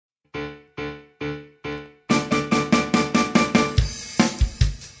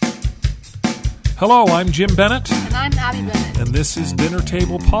Hello, I'm Jim Bennett. And I'm Abby Bennett. And this is Dinner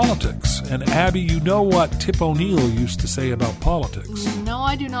Table Politics. And Abby, you know what Tip O'Neill used to say about politics? No,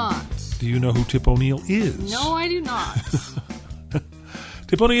 I do not. Do you know who Tip O'Neill is? No, I do not.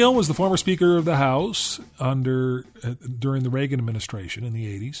 Tip O'Neill was the former Speaker of the House during the Reagan administration in the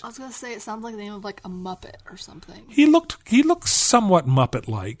 80s. I was going to say it sounds like the name of like a Muppet or something. He looked somewhat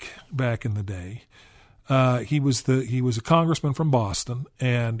Muppet-like back in the day. He was a congressman from Boston,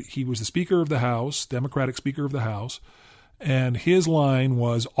 and he was the Speaker of the House, Democratic Speaker of the House, and his line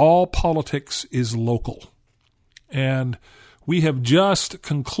was, "All politics is local." And we have just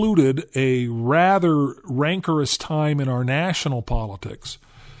concluded a rather rancorous time in our national politics,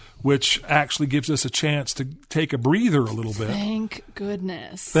 which actually gives us a chance to take a breather a little bit. Thank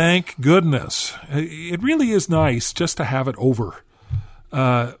goodness. Thank goodness. It really is nice just to have it over.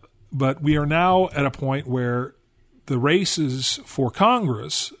 But we are now at a point where the races for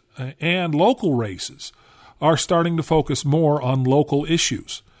Congress and local races are starting to focus more on local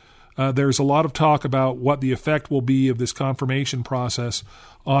issues. There's a lot of talk about what the effect will be of this confirmation process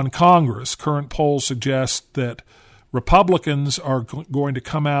on Congress. Current polls suggest that Republicans are going to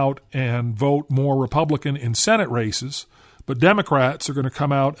come out and vote more Republican in Senate races, but Democrats are going to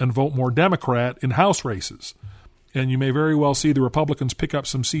come out and vote more Democrat in House races. And you may very well see the Republicans pick up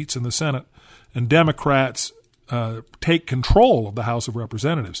some seats in the Senate and Democrats take control of the House of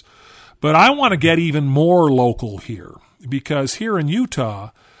Representatives. But I want to get even more local here, because here in Utah,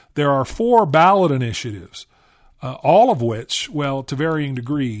 there are 4 ballot initiatives, all of which, well, to varying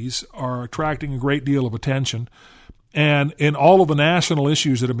degrees, are attracting a great deal of attention. And in all of the national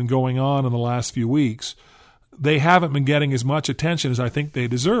issues that have been going on in the last few weeks, they haven't been getting as much attention as I think they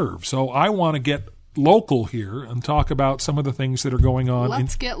deserve. So I want to get local here and talk about some of the things that are going on.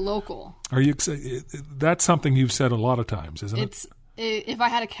 Let's get local. Are you? That's something you've said a lot of times, isn't it? If I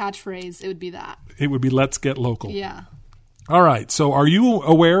had a catchphrase, it would be that. It would be "Let's get local." Yeah. All right. So are you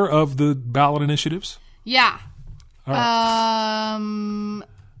aware of the ballot initiatives? Yeah. All right.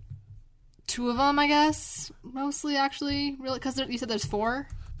 2 of them, I guess. Mostly, actually. Really, because you said there's 4?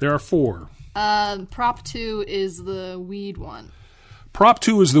 There are 4. Prop 2 is the weed one. Prop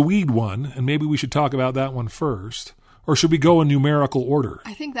 2 is the weed one, and maybe we should talk about that one first. Or should we go in numerical order?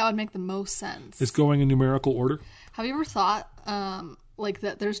 I think that would make the most sense. It's going in numerical order? Have you ever thought,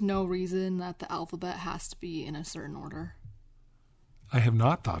 that there's no reason that the alphabet has to be in a certain order? I have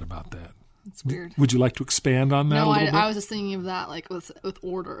not thought about that. It's weird. Would you like to expand on that a little bit? I was just thinking of that, like, with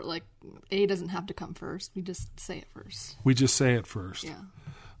order. Like, A doesn't have to come first. We just say it first. We just say it first. Yeah.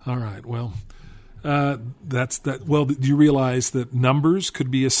 All right. Well, that's that. Well, do you realize that numbers could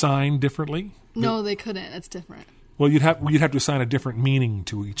be assigned differently? No, they couldn't. It's different. Well, you'd have to assign a different meaning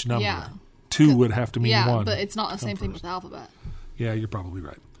to each number. Yeah. 2 would have to mean 1. Yeah, but it's not the same thing with the alphabet. Yeah, you're probably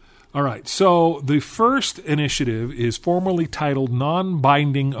right. All right. So the first initiative is formally titled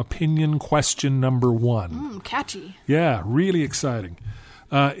Non-Binding Opinion Question Number 1. Catchy. Yeah, really exciting.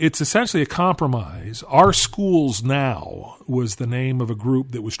 It's essentially a compromise. Our Schools Now was the name of a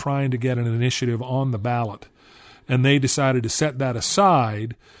group that was trying to get an initiative on the ballot, and they decided to set that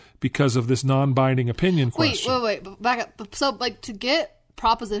aside because of this non-binding opinion question. Wait. Back up. So, to get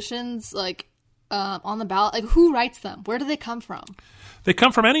propositions, on the ballot, who writes them? Where do they come from? They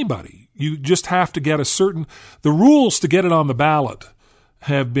come from anybody. You just have to get the rules to get it on the ballot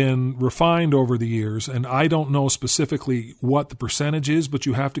have been refined over the years, and I don't know specifically what the percentage is, but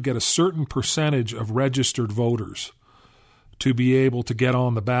you have to get a certain percentage of registered voters to be able to get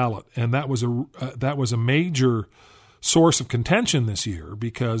on the ballot. And that was a major source of contention this year,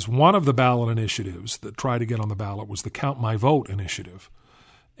 because one of the ballot initiatives that tried to get on the ballot was the Count My Vote initiative.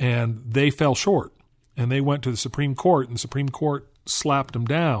 And they fell short, and they went to the Supreme Court, and the Supreme Court slapped them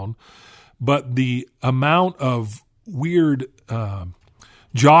down. But the amount of weird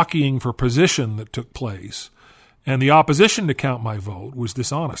jockeying for position that took place and the opposition to Count My Vote was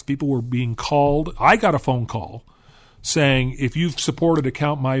dishonest. People were being called. I got a phone call saying, if you've supported a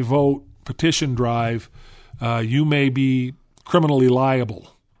Count My Vote petition drive, you may be criminally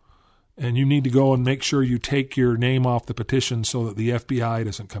liable. And you need to go and make sure you take your name off the petition so that the FBI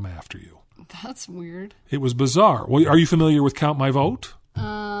doesn't come after you. That's weird. It was bizarre. Well, are you familiar with Count My Vote?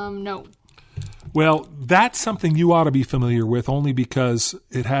 No. Well, that's something you ought to be familiar with, only because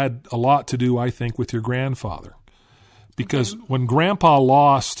it had a lot to do, I think, with your grandfather. Because when Grandpa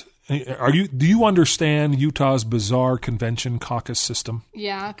lost, do you understand Utah's bizarre convention caucus system?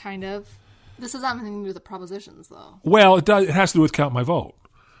 Yeah, kind of. This has nothing to do with the propositions, though. Well, it has to do with Count My Vote.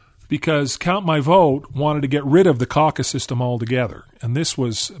 Because Count My Vote wanted to get rid of the caucus system altogether. And this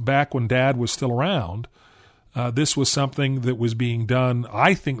was back when Dad was still around. This was something that was being done,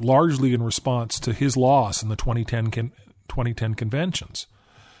 I think, largely in response to his loss in the 2010 conventions,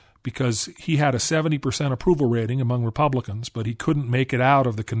 because he had a 70% approval rating among Republicans, but he couldn't make it out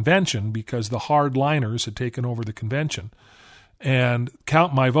of the convention because the hardliners had taken over the convention. And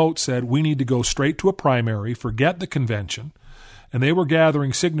Count My Vote said, we need to go straight to a primary, forget the convention. And they were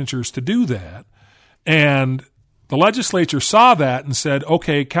gathering signatures to do that. And the legislature saw that and said,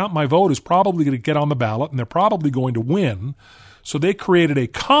 okay, Count My Vote is probably going to get on the ballot and they're probably going to win. So they created a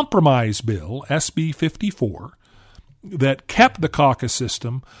compromise bill, SB 54, that kept the caucus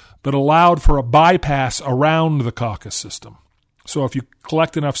system but allowed for a bypass around the caucus system. So if you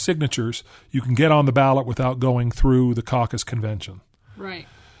collect enough signatures, you can get on the ballot without going through the caucus convention. Right.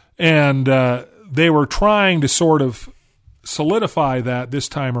 And they were trying to sort of solidify that this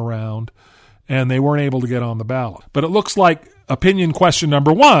time around, and they weren't able to get on the ballot. But it looks like opinion question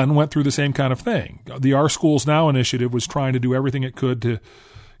number 1 went through the same kind of thing. The Our Schools Now initiative was trying to do everything it could to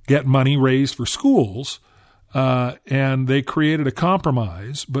get money raised for schools, and they created a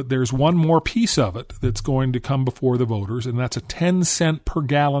compromise, but there's one more piece of it that's going to come before the voters, and that's a 10-cent per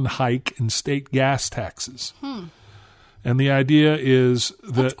gallon hike in state gas taxes. And the idea is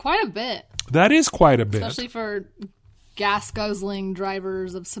that's quite a bit. That is quite a bit. Especially for gas-guzzling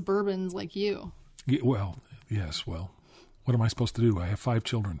drivers of Suburbans like you. Well, yes, well, what am I supposed to do? I have 5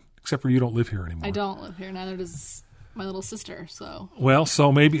 children, except for you don't live here anymore. I don't live here, neither does my little sister, so. Well,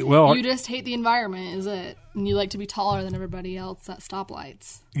 so maybe, well. You just hate the environment, is it? And you like to be taller than everybody else at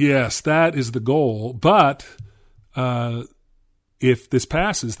stoplights. Yes, that is the goal. But if this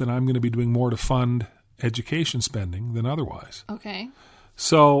passes, then I'm going to be doing more to fund education spending than otherwise. Okay.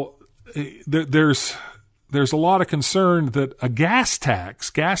 So there's a lot of concern that a gas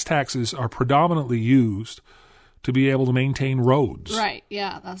taxes are predominantly used to be able to maintain roads. Right,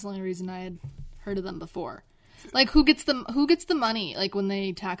 yeah. That's the only reason I had heard of them before. Like, who gets the money, like, when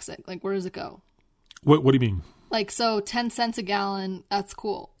they tax it? Like, where does it go? What do you mean? Like, so 10 cents a gallon, that's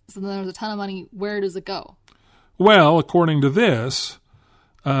cool. So then there's a ton of money. Where does it go? Well, according to this...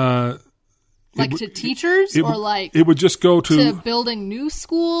 like to teachers or like... It would just go to building new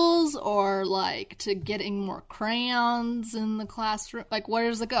schools or like to getting more crayons in the classroom? Like, where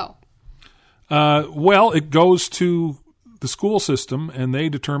does it go? Well, it goes to the school system and they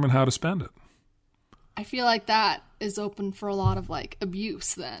determine how to spend it. I feel like that is open for a lot of like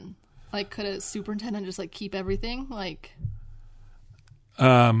abuse then. Like, could a superintendent just like keep everything? Like,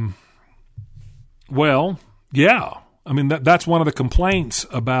 well, yeah. I mean, that's one of the complaints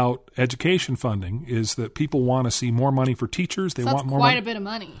about education funding is that people want to see more money for teachers. They want more money. That's quite a bit of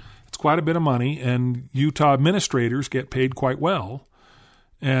money. It's quite a bit of money, and Utah administrators get paid quite well,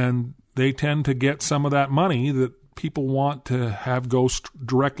 and they tend to get some of that money that people want to have go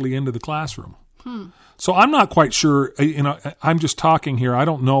directly into the classroom. So I'm not quite sure, I'm just talking here. I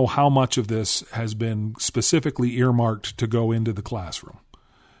don't know how much of this has been specifically earmarked to go into the classroom.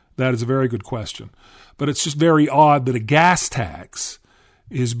 That is a very good question. But it's just very odd that a gas tax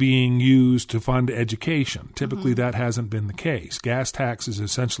is being used to fund education. Typically, that hasn't been the case. Gas tax is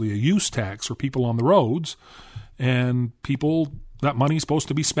essentially a use tax for people on the roads, and that money is supposed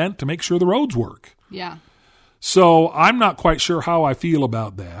to be spent to make sure the roads work. Yeah. So I'm not quite sure how I feel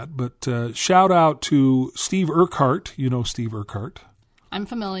about that, but shout out to Steve Urquhart. You know Steve Urquhart. I'm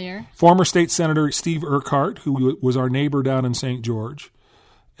familiar. Former State Senator Steve Urquhart, who was our neighbor down in St. George.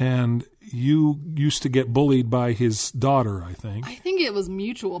 And you used to get bullied by his daughter, I think. I think it was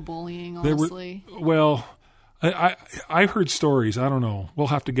mutual bullying, honestly. I've heard stories. I don't know. We'll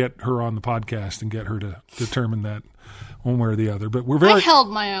have to get her on the podcast and get her to determine that one way or the other. But I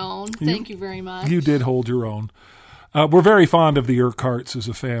held my own. Thank you very much. You did hold your own. We're very fond of the Urquharts as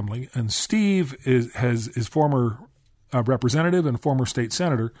a family. And Steve is former representative and former state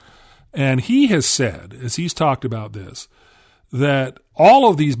senator. And he has said, as he's talked about this, that all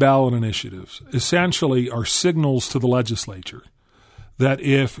of these ballot initiatives essentially are signals to the legislature that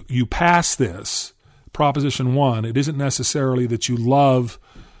if you pass this, Proposition 1, it isn't necessarily that you love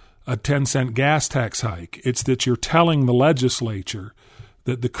a 10-cent gas tax hike. It's that you're telling the legislature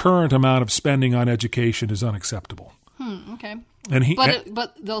that the current amount of spending on education is unacceptable. Okay.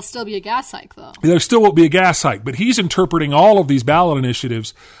 But there'll still be a gas hike, though. There still will be a gas hike, but he's interpreting all of these ballot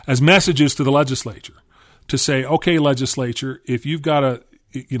initiatives as messages to the legislature to say, okay, legislature, if you've got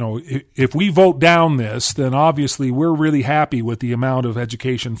if we vote down this, then obviously we're really happy with the amount of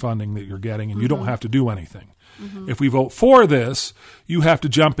education funding that you're getting, and you don't have to do anything. If we vote for this, you have to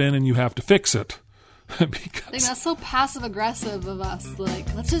jump in and you have to fix it. I think that's so passive-aggressive of us.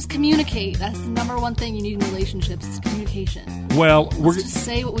 Like, let's just communicate. That's the number one thing you need in relationships is communication. Well, let's just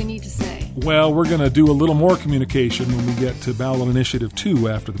say what we need to say. Well, we're going to do a little more communication when we get to Ballot Initiative 2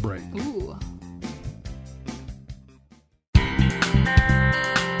 after the break. Ooh.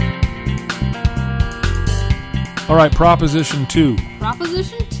 All right, Proposition 2.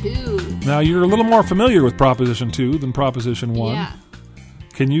 Proposition 2. Now, you're a little more familiar with Proposition 2 than Proposition 1. Yeah.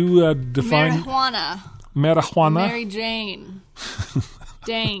 Can you define... Marijuana. Mary Jane.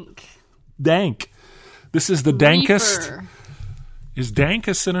 Dank. Dank. This is the dankest. Reefer. Is dank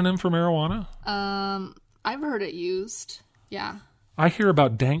a synonym for marijuana? I've heard it used. Yeah. I hear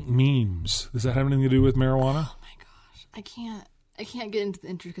about dank memes. Does that have anything to do with marijuana? Oh my gosh. I can't get into the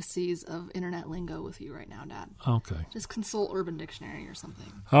intricacies of internet lingo with you right now, Dad. Okay. Just consult Urban Dictionary or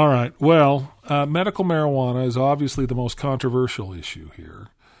something. All right. Well, medical marijuana is obviously the most controversial issue here.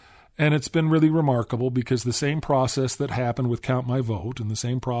 And it's been really remarkable because the same process that happened with Count My Vote and the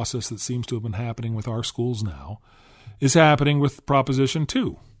same process that seems to have been happening with our schools now is happening with Proposition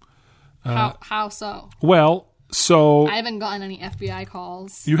 2. How so? Well, so... I haven't gotten any FBI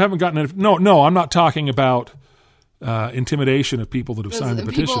calls. You haven't gotten any... No, I'm not talking about intimidation of people that have signed the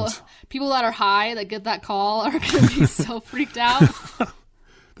petitions. People that are high that get that call are going to be so freaked out.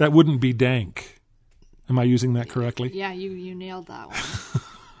 That wouldn't be dank. Am I using that correctly? Yeah, you nailed that one.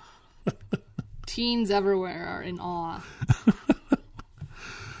 Teens everywhere are in awe.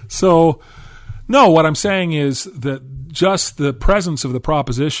 So, no, what I'm saying is that just the presence of the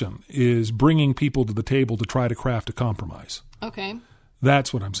proposition is bringing people to the table to try to craft a compromise. Okay.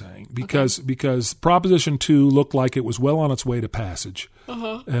 That's what I'm saying. Because Proposition 2 looked like it was well on its way to passage.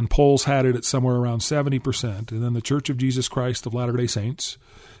 Uh-huh. And polls had it at somewhere around 70%. And then the Church of Jesus Christ of Latter-day Saints.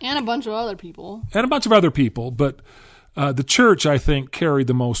 And a bunch of other people. But the church, I think, carried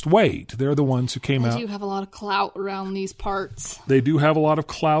the most weight. They're the ones who came out. They do have a lot of clout around these parts. They do have a lot of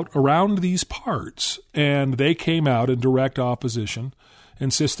clout around these parts. And they came out in direct opposition,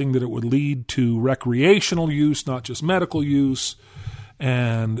 insisting that it would lead to recreational use, not just medical use.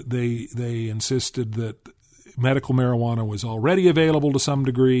 And they insisted that medical marijuana was already available to some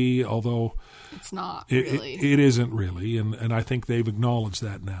degree, although it's not really. It isn't really. And I think they've acknowledged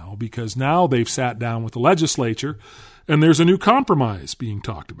that now, because now they've sat down with the legislature and there's a new compromise being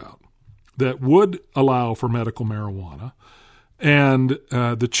talked about that would allow for medical marijuana. And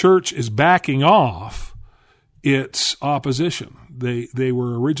the church is backing off its opposition. They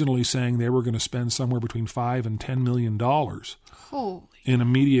were originally saying they were going to spend somewhere between $5 and $10 million in a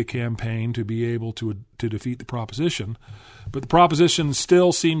media campaign to be able to defeat the proposition. But the proposition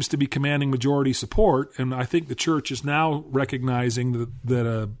still seems to be commanding majority support, and I think the church is now recognizing that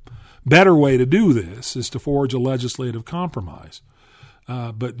a better way to do this is to forge a legislative compromise.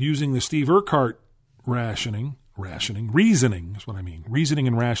 But using the Steve Urquhart reasoning is what I mean. Reasoning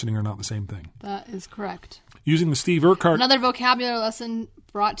and rationing are not the same thing. That is correct. Using the Steve Urquhart... Another vocabulary lesson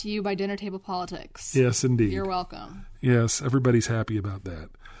brought to you by Dinner Table Politics. Yes, indeed. You're welcome. Yes, everybody's happy about that.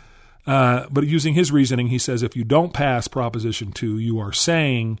 But using his reasoning, he says if you don't pass Proposition 2, you are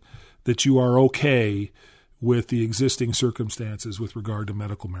saying that you are okay with the existing circumstances with regard to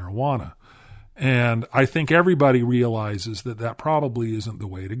medical marijuana. And I think everybody realizes that that probably isn't the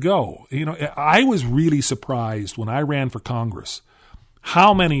way to go. You know, I was really surprised when I ran for Congress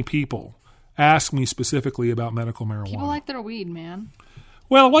how many people asked me specifically about medical marijuana. People like their weed, man.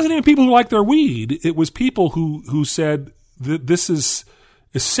 Well, it wasn't even people who like their weed. It was people who said that this is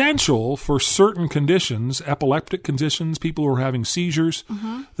essential for certain conditions, epileptic conditions, people who are having seizures,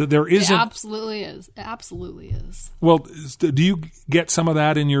 that there isn't... It absolutely is. It absolutely is. Well, do you get some of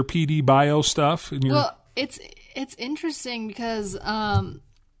that in your PD bio stuff? Well, it's interesting because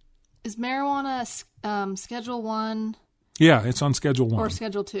is marijuana Schedule 1? Yeah, it's on Schedule 1. Or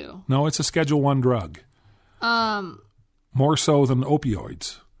Schedule 2? No, it's a Schedule 1 drug. More so than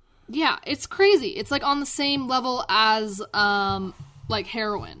opioids. Yeah, it's crazy. It's like on the same level as... like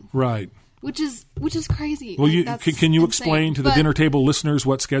heroin, right? Which is crazy. Well, like, can you explain to the dinner table listeners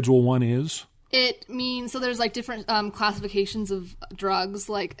what Schedule 1 is? It means, so there's like different classifications of drugs,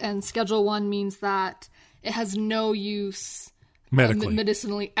 like, and Schedule 1 means that it has no use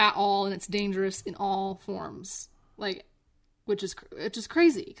medicinally at all, and it's dangerous in all forms, like, which is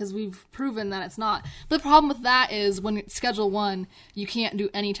crazy because we've proven that it's not. But the problem with that is when it's Schedule 1, you can't do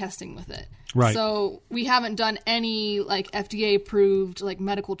any testing with it. Right. So we haven't done any like FDA approved like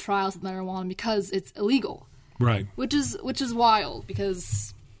medical trials with marijuana because it's illegal. Right. Which is wild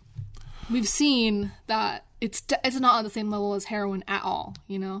because we've seen that it's not on the same level as heroin at all,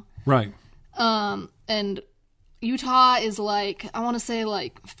 you know? Right. And Utah is like, I want to say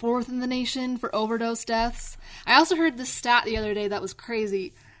like 4th in the nation for overdose deaths. I also heard this stat the other day that was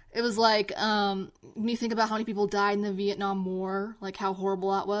crazy. It was like, when you think about how many people died in the Vietnam War, like how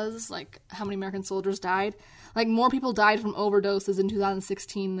horrible that was, like how many American soldiers died, like more people died from overdoses in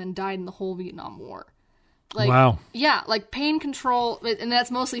 2016 than died in the whole Vietnam War. Like, wow. Yeah, like pain control, and that's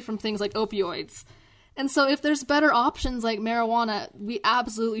mostly from things like opioids. And so if there's better options like marijuana, we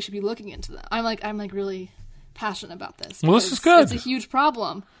absolutely should be looking into them. I'm really passionate about this. Well, this is good. It's a huge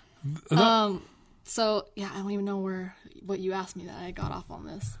problem. So yeah, I don't even know what you asked me that I got off on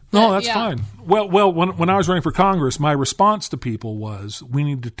this. No, that's fine. Well, when I was running for Congress, my response to people was we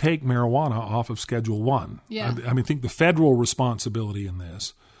need to take marijuana off of Schedule 1. Yeah. I think the federal responsibility in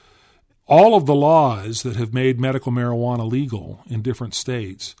this, all of the laws that have made medical marijuana legal in different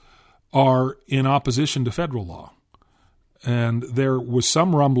states are in opposition to federal law. And there was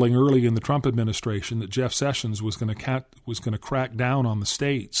some rumbling early in the Trump administration that Jeff Sessions was going to crack down on the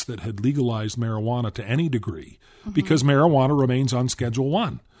states that had legalized marijuana to any degree, because marijuana remains on Schedule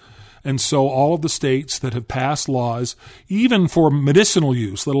 1. And so all of the states that have passed laws, even for medicinal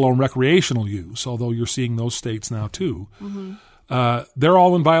use, let alone recreational use, although you're seeing those states now too, they're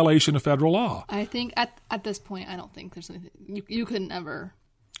all in violation of federal law. I think at this point, I don't think there's anything you couldn't ever.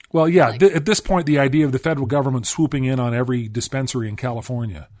 Well, yeah, at this point, the idea of the federal government swooping in on every dispensary in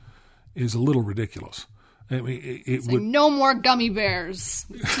California is a little ridiculous. I mean, it would no more gummy bears,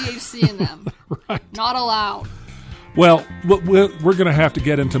 THC in them. Right. Not allowed. Well, we're going to have to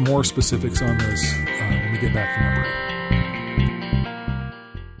get into more specifics on this when we get back from our break.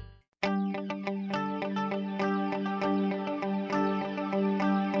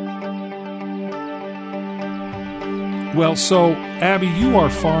 Well, so, Abby, you are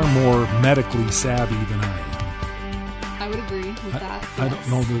far more medically savvy than I am. I would agree with that. I don't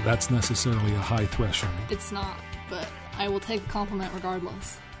know that that's necessarily a high threshold. It's not, but I will take a compliment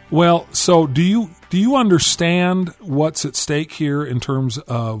regardless. Well, so do you understand what's at stake here in terms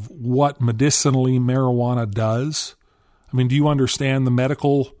of what medicinally marijuana does? I mean, do you understand the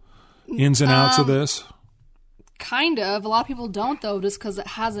medical ins and outs of this? Kind of. A lot of people don't, though, just because it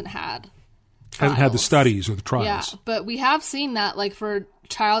hasn't had the studies or the trials. Yeah, but we have seen that, like for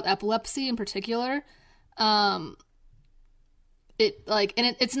child epilepsy in particular,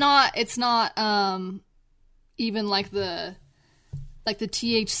 it's not even like the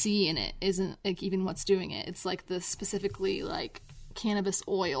THC in it isn't like even what's doing it. It's like the specifically like cannabis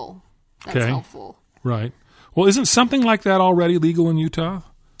oil that's helpful. Right. Well, isn't something like that already legal in Utah?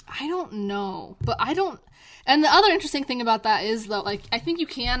 I don't know, but I don't. And the other interesting thing about that is, though, like, I think you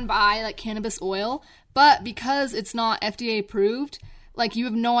can buy, like, cannabis oil, but because it's not FDA approved, like, you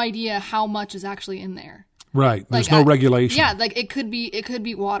have no idea how much is actually in there. Right. There's no regulation. Yeah, like, it could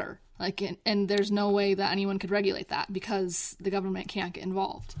be water. Like, and there's no way that anyone could regulate that because the government can't get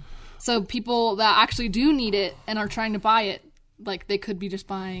involved. So people that actually do need it and are trying to buy it, like, they could be just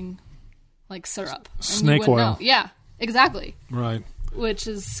buying, like, syrup. Snake oil. Know. Yeah, exactly. Right. Which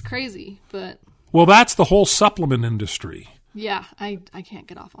is crazy, but... Well, that's the whole supplement industry. Yeah, I can't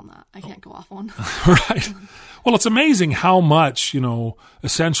get off on that. I can't go off on. Right. Well, it's amazing how much,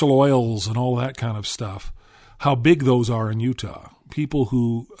 essential oils and all that kind of stuff, how big those are in Utah. People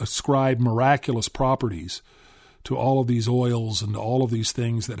who ascribe miraculous properties to all of these oils and all of these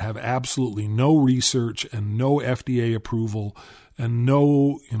things that have absolutely no research and no FDA approval and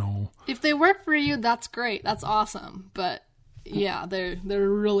no, If they work for you, that's great. That's awesome. But... yeah, they're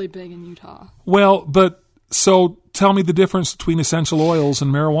really big in Utah. Well, but so tell me the difference between essential oils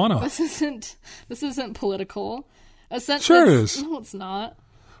and marijuana. This isn't political. Sure it is. No, it's not.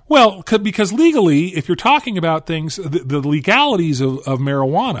 Well, because legally, if you're talking about things, the legalities of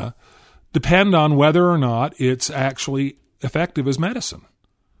marijuana depend on whether or not it's actually effective as medicine.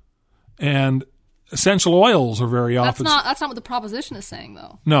 And essential oils are very often... That's not what the proposition is saying,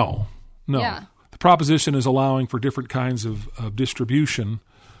 though. No. Yeah. Proposition is allowing for different kinds of distribution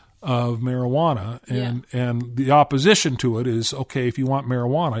of marijuana, and the opposition to it is, okay, if you want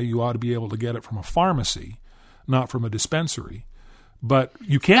marijuana, you ought to be able to get it from a pharmacy, not from a dispensary. But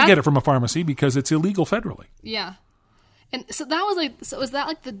you can't get it from a pharmacy because it's illegal federally. Yeah. And so that was like, so is that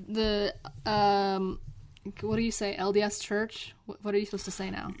like the what do you say, LDS Church? What are you supposed to say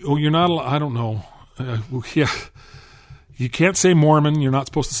now? Oh, you're not, I don't know. Yeah. You can't say Mormon. You're not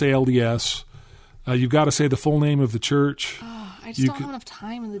supposed to say LDS. You've got to say the full name of the church. Oh, I just don't have enough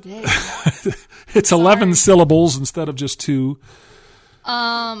time in the day. It's 11 syllables instead of just 2.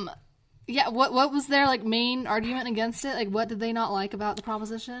 Yeah. What was their like main argument against it? Like, what did they not like about the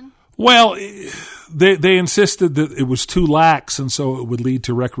proposition? Well, they insisted that it was too lax, and so it would lead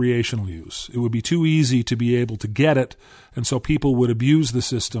to recreational use. It would be too easy to be able to get it, and so people would abuse the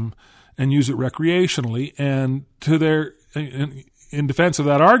system and use it recreationally. And to their in defense of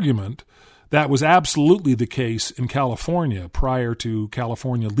that argument, that was absolutely the case in California prior to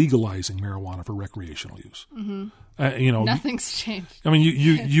California legalizing marijuana for recreational use. Mm-hmm. Nothing's changed. I mean,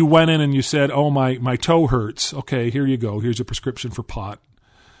 you went in and you said, "Oh, my toe hurts." Okay, here you go. Here's a prescription for pot.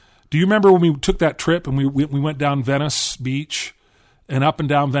 Do you remember when we took that trip and we went down Venice Beach, and up and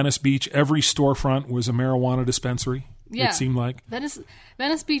down Venice Beach, every storefront was a marijuana dispensary? Yeah. It seemed like Venice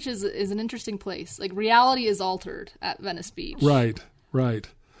Beach is an interesting place. Like, reality is altered at Venice Beach. Right.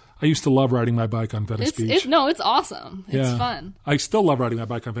 I used to love riding my bike on Venice Beach. It's awesome. It's fun. I still love riding my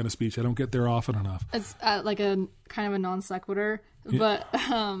bike on Venice Beach. I don't get there often enough. It's like a kind of a non sequitur, but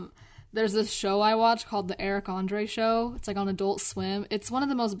there's this show I watch called The Eric Andre Show. It's like on Adult Swim. It's one of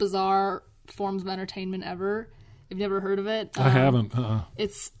the most bizarre forms of entertainment ever. Have you ever heard of it? I haven't.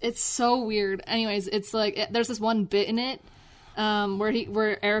 It's so weird. Anyways, it's like there's this one bit in it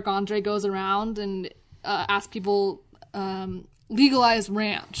where Eric Andre goes around and asks people. Legalize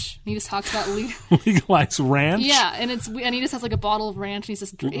ranch. He just talks about legalize ranch. Yeah, and he just has like a bottle of ranch. And he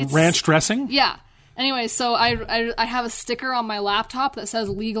says ranch dressing. Yeah. Anyway, so I have a sticker on my laptop that says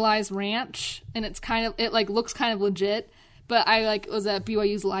legalize ranch, and it looks kind of legit. But I was at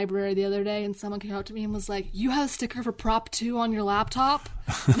BYU's library the other day, and someone came up to me and was like, "You have a sticker for Prop 2 on your laptop?"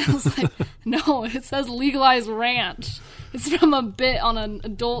 And I was like, "No, it says legalize ranch." It's from a bit on an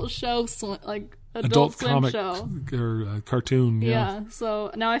adult show, Adult Swim comic show or cartoon. Yeah. So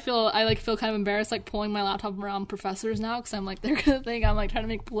now I feel kind of embarrassed, like pulling my laptop around professors now, because I'm like, they're gonna think I'm like trying to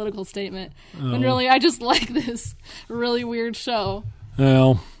make a political statement, when really I just like this really weird show.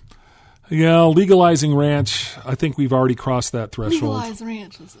 Well, yeah, legalizing ranch. I think we've already crossed that threshold. Legalize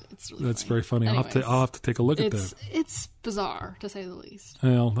ranch. It's really that's funny. Very funny. Anyways, I'll have to take a look at that. It's bizarre, to say the least.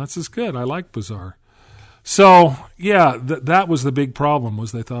 Well, that's just good. I like bizarre. So, yeah, that was the big problem,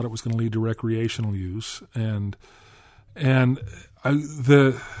 was they thought it was going to lead to recreational use.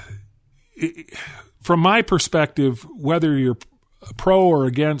 From my perspective, whether you're pro or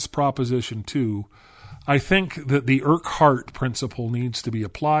against Proposition 2, I think that the Urquhart principle needs to be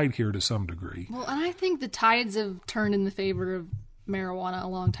applied here to some degree. Well, and I think the tides have turned in the favor of marijuana a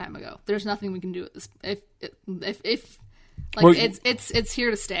long time ago. There's nothing we can do with this. It's here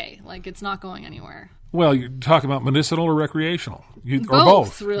to stay. Like, it's not going anywhere. Well, you're talking about medicinal or recreational, or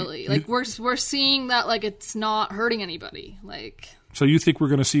both, really. Like, we're seeing that, like, it's not hurting anybody. Like, so you think we're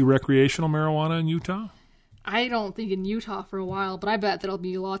going to see recreational marijuana in Utah? I don't think in Utah for a while, but I bet there'll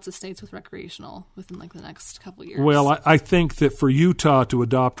be lots of states with recreational within like the next couple of years. Well, I think that for Utah to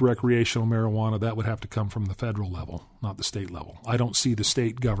adopt recreational marijuana, that would have to come from the federal level, not the state level. I don't see the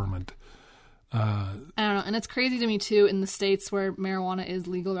state government. I don't know. And it's crazy to me, too, in the states where marijuana is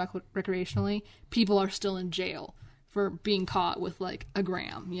legal recreationally, people are still in jail for being caught with, like, a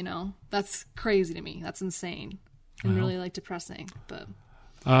gram, you know? That's crazy to me. That's insane and really, like, depressing. But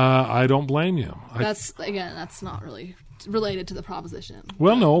I don't blame you. That's not really related to the proposition.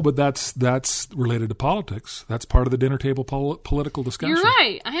 Well, no, but that's related to politics. That's part of the dinner table political discussion. You're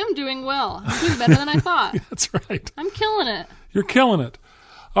right. I am doing well. I'm doing better than I thought. That's right. I'm killing it. You're killing it.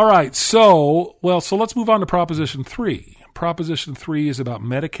 All right, so let's move on to Proposition 3. Proposition 3 is about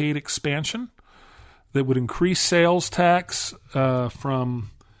Medicaid expansion that would increase sales tax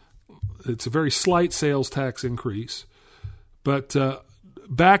it's a very slight sales tax increase, but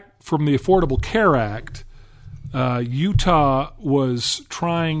back from the Affordable Care Act, Utah was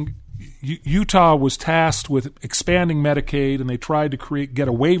tasked with expanding Medicaid, and they tried to get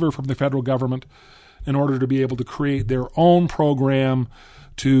a waiver from the federal government in order to be able to create their own program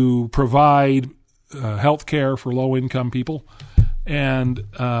to provide health care for low-income people. And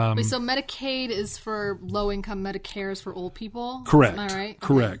wait, so Medicaid is for low-income, Medicare is for old people? Correct. Am I right?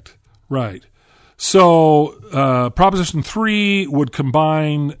 Correct. Okay. Right. So Proposition 3 would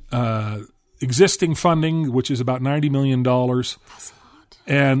combine existing funding, which is about $90 million, that's a lot,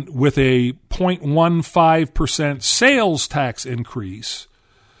 and with a 0.15% sales tax increase.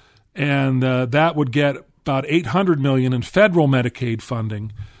 And that would get about $800 million in federal Medicaid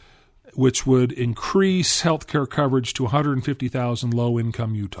funding, which would increase health care coverage to 150,000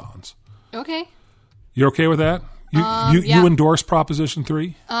 low-income Utahns. Okay. You okay with that? You endorse Proposition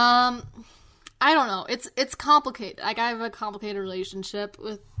 3? I don't know. It's complicated. Like, I have a complicated relationship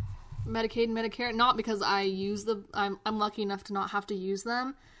with Medicaid and Medicare, not because I use them. I'm lucky enough to not have to use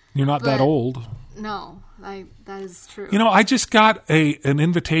them. You're not that old. No, that is true. You know, I just got an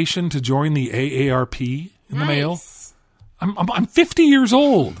invitation to join the AARP in the mail. I'm 50 years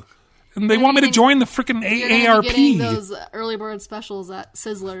old, and they want me to join the freaking AARP. You're getting those early bird specials at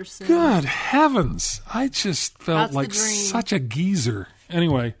Sizzler soon. Good heavens! I just felt like such a geezer.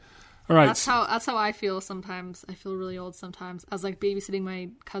 Anyway, All right. That's how I feel sometimes. I feel really old sometimes. I was like babysitting my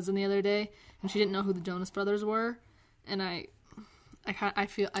cousin the other day, and she didn't know who the Jonas Brothers were, and I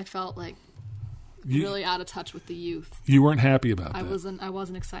felt like really out of touch with the youth. You weren't happy about that. I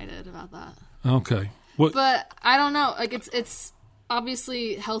wasn't excited about that. Okay. But I don't know. Like it's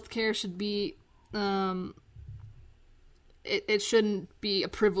obviously healthcare should be it shouldn't be a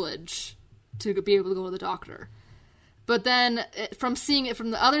privilege to be able to go to the doctor. But then from seeing it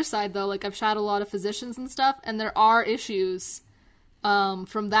from the other side, though, like I've shadowed a lot of physicians and stuff, and there are issues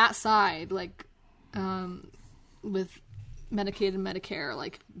from that side, like with Medicaid and Medicare,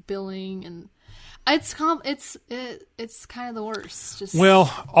 like billing, and it's kind of the worst. Just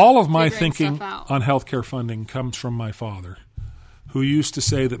all of my thinking on healthcare funding comes from my father, who used to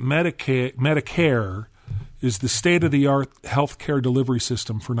say that Medicare is the state-of-the-art healthcare delivery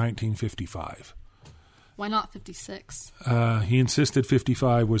system for 1955. Why not 56? He insisted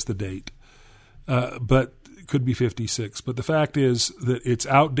 55 was the date, but it could be 56. But the fact is that it's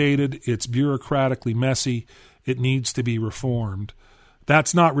outdated, it's bureaucratically messy, it needs to be reformed.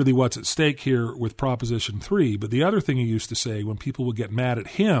 That's not really what's at stake here with Proposition 3. But the other thing he used to say when people would get mad at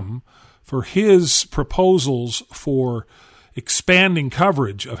him for his proposals for expanding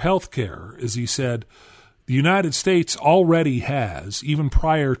coverage of health care is he said, the United States already has, even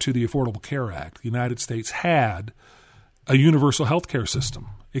prior to the Affordable Care Act, the United States had a universal health care system,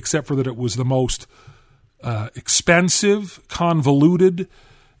 except for that it was the most expensive, convoluted,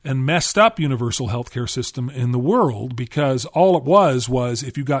 and messed up universal health care system in the world, because all it was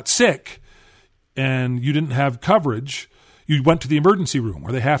if you got sick and you didn't have coverage, you went to the emergency room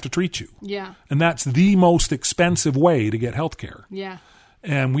where they have to treat you. Yeah. And that's the most expensive way to get health care. Yeah.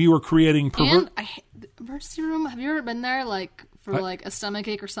 And we were creating emergency room. Have you ever been there, like for like a stomach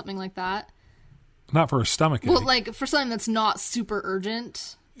ache or something like that? Not for a stomach ache. Well, like for something that's not super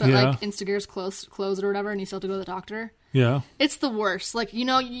urgent, but like Instagear's closed or whatever, and you still have to go to the doctor. Yeah, it's the worst. Like, you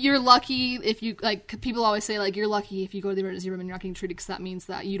know, you're lucky if you like. People always say like you're lucky if you go to the emergency room and you're not getting treated, because that means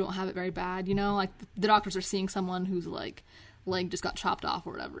that you don't have it very bad. You know, like the doctors are seeing someone who's like leg just got chopped off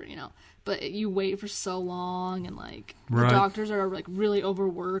or whatever. You know. But you wait for so long, and like the doctors are like really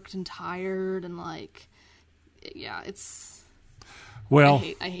overworked and tired, and like, yeah, it's. Well,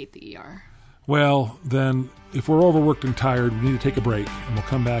 I hate the ER. Well, then, if we're overworked and tired, we need to take a break, and we'll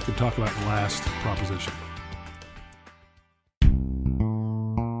come back and talk about the last proposition.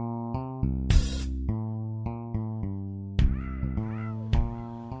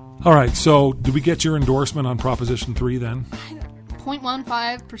 All right. So, did we get your endorsement on Proposition 3 then?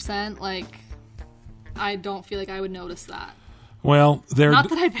 0.15%, like, I don't feel like I would notice that. Well, not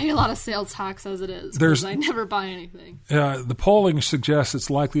that I pay a lot of sales tax as it is, because I never buy anything. The polling suggests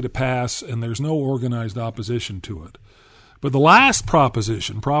it's likely to pass, and there's no organized opposition to it. But the last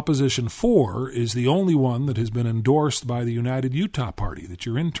proposition, Proposition 4, is the only one that has been endorsed by the United Utah Party that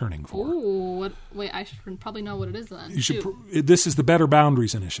you're interning for. Oh, wait, I should probably know what it is then. This is the Better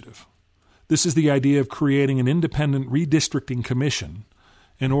Boundaries Initiative. This is the idea of creating an independent redistricting commission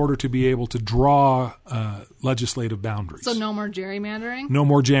in order to be able to draw legislative boundaries. So no more gerrymandering? No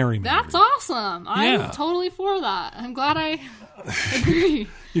more gerrymandering. That's awesome. I'm totally for that. I'm glad I agree.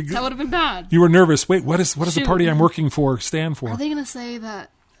 That would have been bad. You were nervous. Wait, what does the party I'm working for stand for? Are they going to say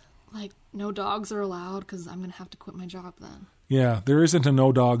that, like, no dogs are allowed? Because I'm going to have to quit my job then. Yeah, there isn't a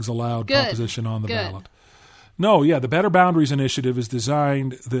no dogs allowed proposition on the ballot. No, the Better Boundaries Initiative is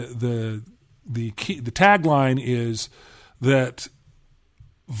designed, the tagline is that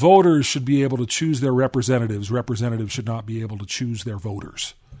voters should be able to choose their representatives. Representatives should not be able to choose their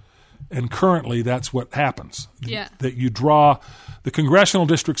voters. And currently, that's what happens. Yeah. That you draw the congressional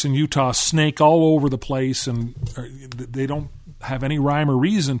districts in Utah snake all over the place, and they don't have any rhyme or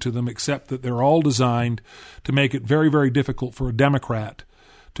reason to them except that they're all designed to make it very, very difficult for a Democrat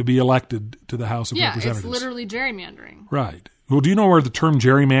to be elected to the House of Representatives. Yeah, it's literally gerrymandering. Right. Well, do you know where the term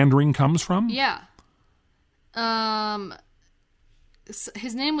gerrymandering comes from? Yeah.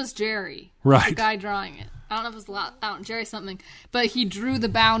 His name was Jerry. Right. The guy drawing it. I don't know if it was Jerry something, but he drew the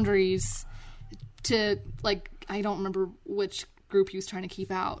boundaries to, like, I don't remember which group he was trying to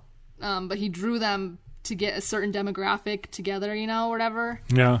keep out, but he drew them to get a certain demographic together, you know, whatever.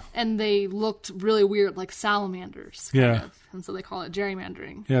 Yeah. And they looked really weird, like salamanders. Kind of. And so they call it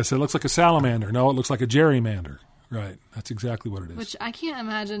gerrymandering. Yeah, so it looks like a salamander. No, it looks like a gerrymander. Right. That's exactly what it is. Which I can't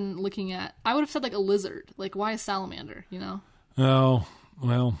imagine looking at. I would have said like a lizard. Like, why a salamander, you know? Oh,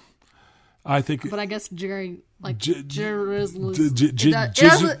 well, I think... But I guess Jerry, like, it doesn't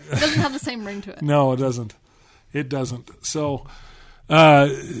have the same ring to it. No, it doesn't. It doesn't. So,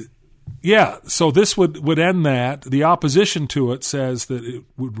 Yeah, so this would end that. The opposition to it says that it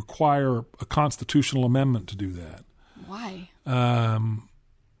would require a constitutional amendment to do that. Why?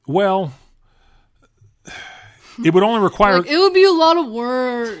 Well, it would only require... Like, it would be a lot of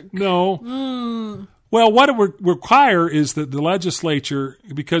work. No. Well, what it would require is that the legislature,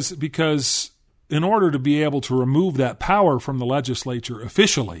 because in order to be able to remove that power from the legislature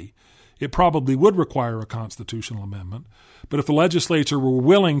officially, it probably would require a constitutional amendment. But if the legislature were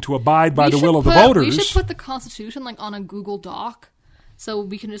willing to abide by the will of the voters... We should put the Constitution like on a Google Doc so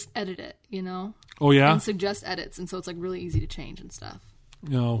we can just edit it, you know? Oh, yeah? And suggest edits, and so it's like really easy to change and stuff.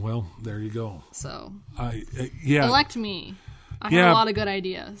 Oh, well, there you go. So, yeah. Elect me. I have a lot of good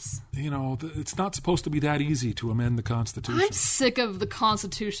ideas. You know, it's not supposed to be that easy to amend the Constitution. I'm sick of the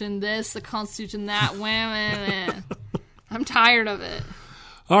Constitution this, the Constitution that. I'm tired of it.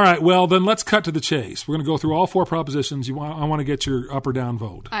 All right, well, then let's cut to the chase. We're going to go through all 4 propositions. I want to get your up or down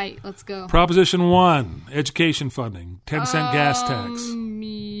vote. All right, let's go. Proposition 1, education funding, 10-cent gas tax.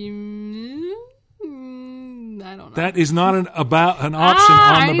 I don't know. That is not an option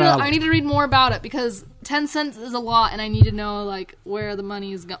on the ballot. I need to read more about it because 10 cents is a lot, and I need to know like where the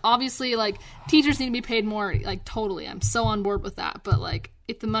money is going. Obviously, like teachers need to be paid more. Like totally, I'm so on board with that. But like,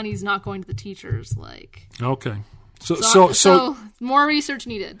 if the money's not going to the teachers, like okay. So more research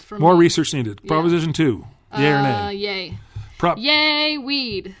needed. More research needed. Yeah. Proposition 2, yay or nay? Yay. Yay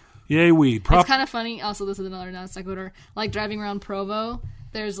weed. Yay weed. It's kind of funny. Also, this is another non sequitur. Like driving around Provo,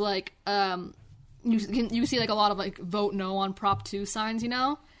 there's like you see like a lot of like vote no on Prop 2 signs, you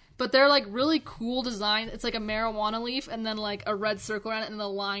know? But they're like really cool design. It's like a marijuana leaf and then like a red circle around it and a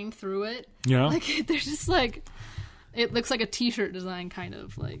line through it. Yeah. Like they're just like, it looks like a t-shirt design kind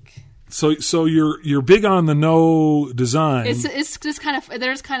of like. So you're big on the no design. It's just kind of,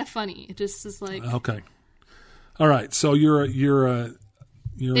 they're just kind of funny. It just is like. Okay. All right. So you're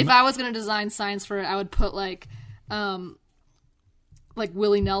if I was going to design signs for it, I would put like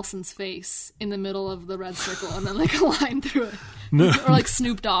Willie Nelson's face in the middle of the red circle and then like a line through it. No, or like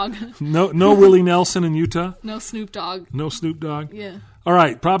Snoop Dogg. No Willie Nelson in Utah? No Snoop Dogg. No Snoop Dogg? Yeah. All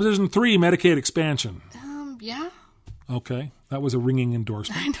right. Proposition 3, Medicaid expansion. Yeah. Okay. That was a ringing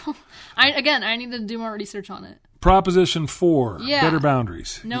endorsement. I know. I need to do more research on it. Proposition 4, better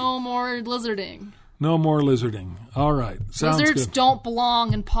boundaries. No more lizarding. No more lizarding. All right. Sounds Lizards good. don't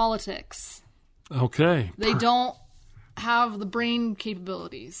belong in politics. Okay. They don't have the brain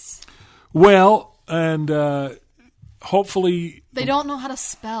capabilities. Well, and hopefully... They don't know how to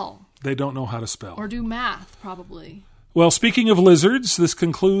spell. They don't know how to spell. Or do math, probably. Well, speaking of lizards, this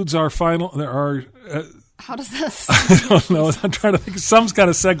concludes our final... how does this... I don't know. I'm trying to think of some kind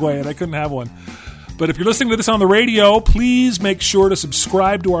of segue, and I couldn't have one. But if you're listening to this on the radio, please make sure to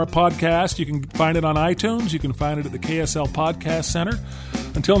subscribe to our podcast. You can find it on iTunes. You can find it at the KSL Podcast Center.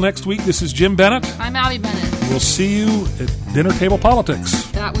 Until next week, this is Jim Bennett. I'm Abby Bennett. We'll see you at Dinner Table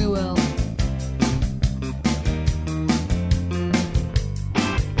Politics. That we will.